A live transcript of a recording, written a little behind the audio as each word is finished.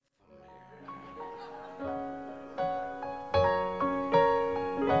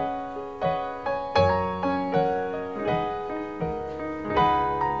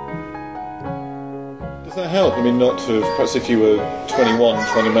help? I mean, not to have, perhaps if you were 21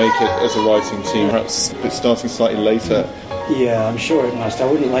 trying to make it as a writing team, perhaps starting slightly later. Yeah, I'm sure it must. I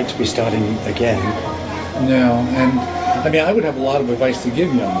wouldn't like to be starting again. No, and I mean, I would have a lot of advice to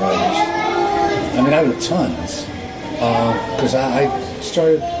give young writers. I mean, I would have tons. Because I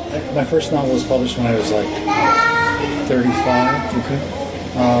started, my first novel was published when I was like 35. Okay.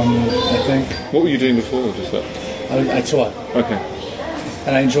 I think. What were you doing before, just that? I taught. Okay.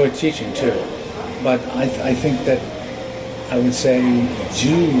 And I enjoyed teaching too. But I think that I would say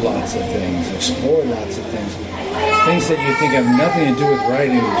do lots of things, explore lots of things. Things that you think have nothing to do with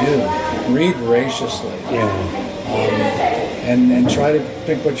writing, do. Read voraciously. Yeah. And try to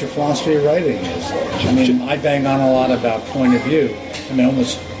think what your philosophy of writing is. I mean, I bang on a lot about point of view. I mean,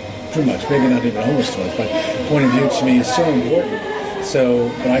 almost too much. Maybe not even almost too much, but point of view to me is so important. So,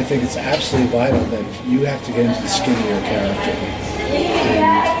 but I think it's absolutely vital that you have to get into the skin of your character.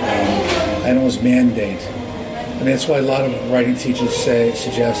 And almost mandate. I mean, that's why a lot of writing teachers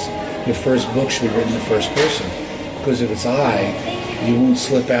suggest your first book should be written in the first person. Because if it's I, you won't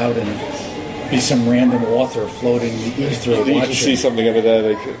slip out and be some random author floating the ether. You can see something over there.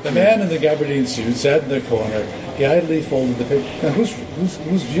 The man in the gabardine suit sat in the corner. He idly folded the paper. Now, whose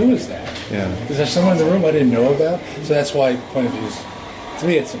view is that? Yeah. Is there someone in the room I didn't know about? So that's why point of view is, to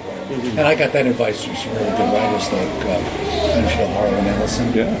me, it's important. Mm-hmm. And I got that advice from some really good writers like, I don't know if you know Harlan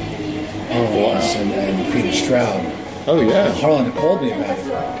Ellison. Yeah. And Peter Stroud. Oh, yeah. Harlan called me about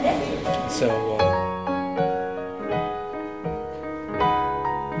it. So...